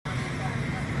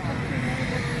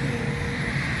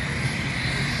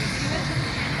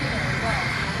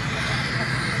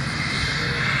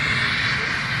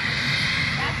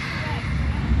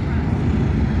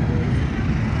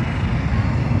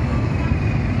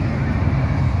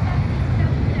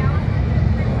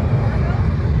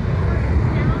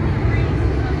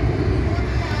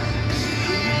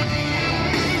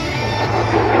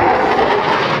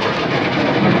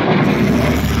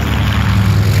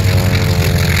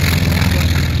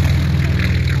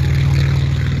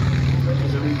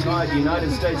qualified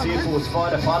United States Air Force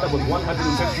fighter pilot with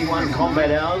 151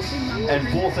 combat hours and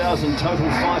 4,000 total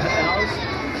fighter hours.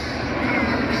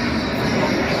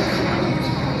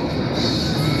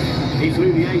 He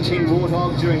flew the A-10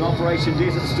 Warthog during Operation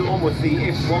Desert Storm with the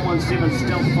F-117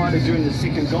 stealth fighter during the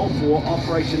Second Gulf War,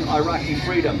 Operation Iraqi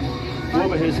Freedom.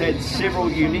 Wilbur has had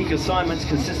several unique assignments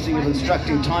consisting of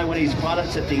instructing Taiwanese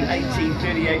pilots at the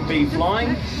 1838B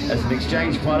flying as an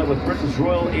exchange pilot with Britain's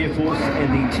Royal Air Force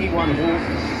and the T-1 Hawk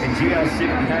and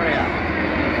GR-7 Harrier.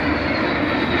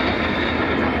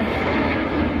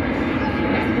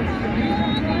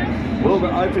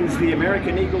 Wilbur opens the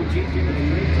American Eagle jet unit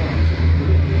 3 times.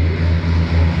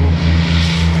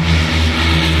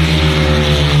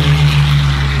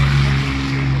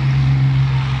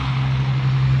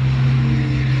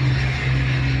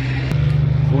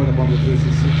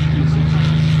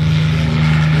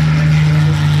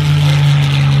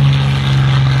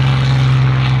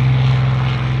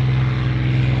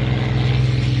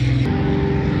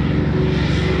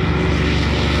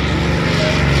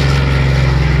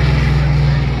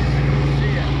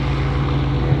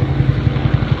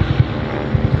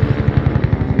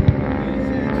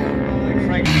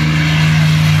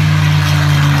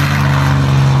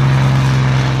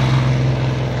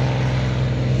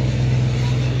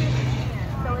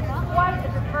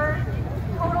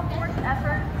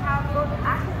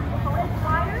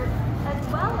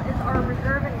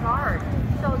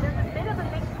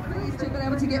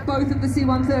 To get both of the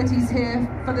C-130s here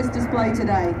for this display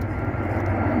today.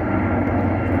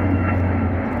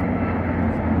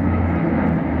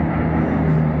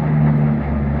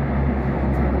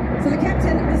 So the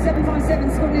captain of the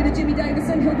 757 squad leader, Jimmy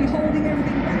Davison, he'll be holding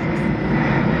everything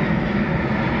back.